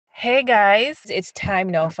Hey guys, it's time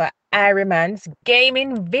now for Ironman's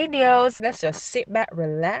gaming videos. Let's just sit back,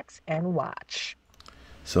 relax, and watch.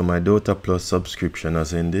 So my Dota Plus subscription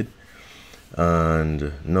has ended,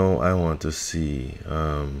 and now I want to see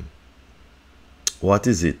what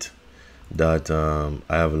is it that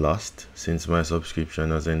I have lost since my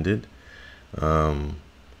subscription has ended.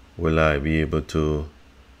 Will I be able to,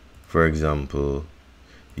 for example,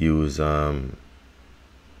 use the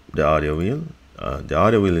audio wheel? The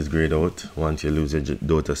audio wheel is grayed out once you lose your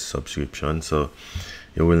Dota subscription, so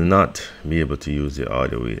you will not be able to use the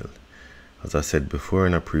audio wheel. As I said before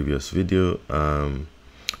in a previous video,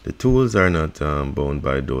 the tools are not bound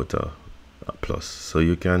by Dota Plus, so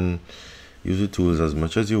you can use the tools as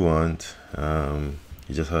much as you want. You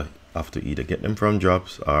just have to either get them from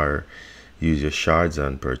drops or use your shards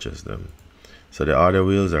and purchase them. So the audio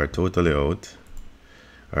wheels are totally out.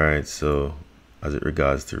 Alright, so as it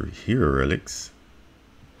regards to hero relics,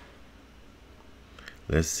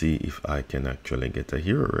 let's see if I can actually get a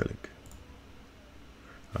hero relic.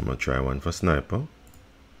 I'm gonna try one for sniper.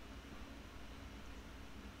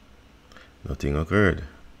 Nothing occurred.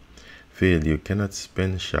 Failed. You cannot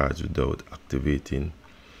spend shards without activating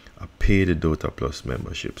a paid Dota Plus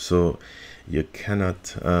membership. So you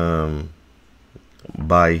cannot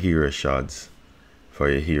buy hero shards for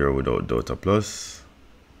your hero without Dota Plus.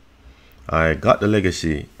 I got the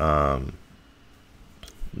legacy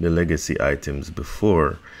items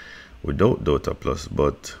before without Dota Plus,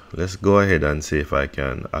 but let's go ahead and see if I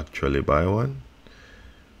can actually buy one.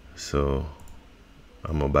 So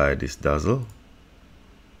I'm gonna buy this dazzle.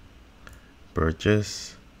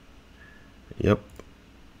 Purchase. Yep.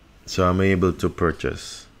 So I'm able to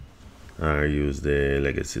purchase or use the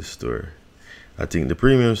legacy store. I think the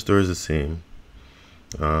premium store is the same.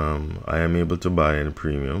 I am able to buy in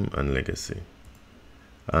premium and legacy.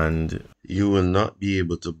 And you will not be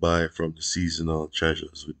able to buy from the seasonal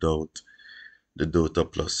treasures without the Dota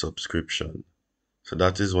Plus subscription. So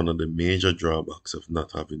that is one of the major drawbacks of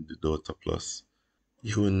not having the Dota Plus.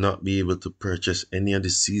 You will not be able to purchase any of the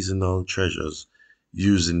seasonal treasures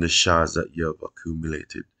using the shards that you have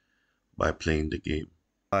accumulated by playing the game.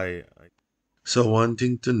 So one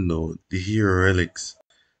thing to note, the hero relics,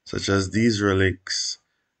 such as these relics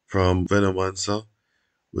from Venomancer,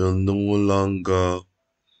 will no longer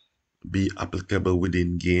be applicable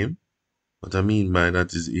within game. What I mean by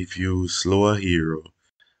that is if you slow a hero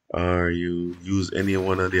or you use any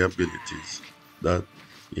one of the abilities that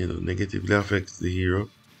negatively affects the hero,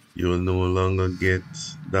 you will no longer get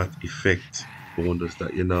that effect bonus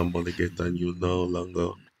that you normally get, and you'll no longer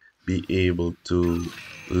be able to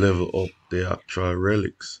level up the actual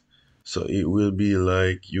relics. So it will be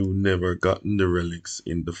like you never gotten the relics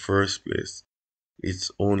in the first place. It's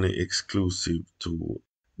only exclusive to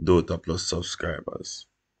Dota Plus subscribers.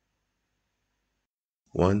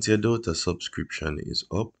 Once your Dota subscription is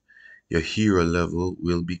up, your hero level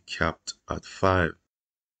will be capped at 5.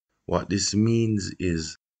 What this means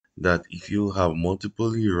is that if you have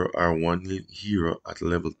multiple hero or one hero at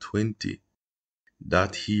level 20,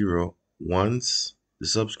 that hero, once the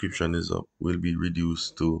subscription is up, will be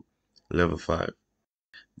reduced to level 5.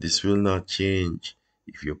 This will not change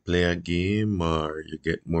if you play a game or you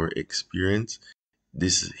get more experience.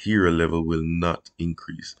 This hero level will not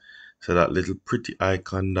increase. So that little pretty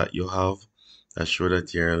icon that you have that show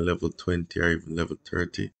that you're on level 20 or even level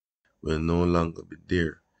 30 will no longer be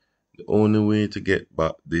there. The only way to get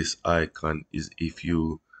back this icon is if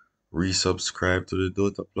you resubscribe to the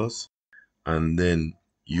Dota Plus, and then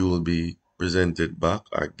you will be presented back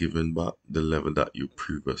or given back the level that you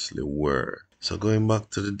previously were. So going back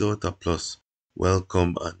to the Dota Plus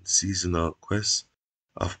welcome and seasonal quests,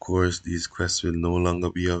 of course these quests will no longer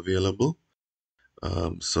be available.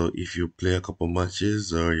 So if you play a couple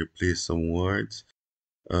matches or you play some wards,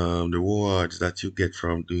 the rewards that you get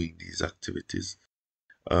from doing these activities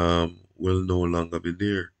will no longer be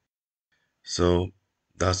there. So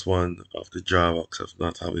that's one of the drawbacks of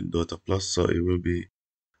not having Dota Plus. So it will be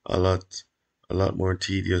a lot more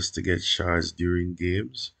tedious to get shards during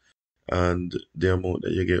games, and the amount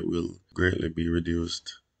that you get will greatly be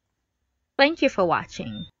reduced. Thank you for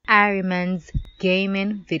watching Ironman's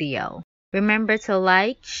gaming video. Remember to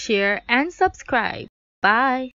like, share, and subscribe. Bye!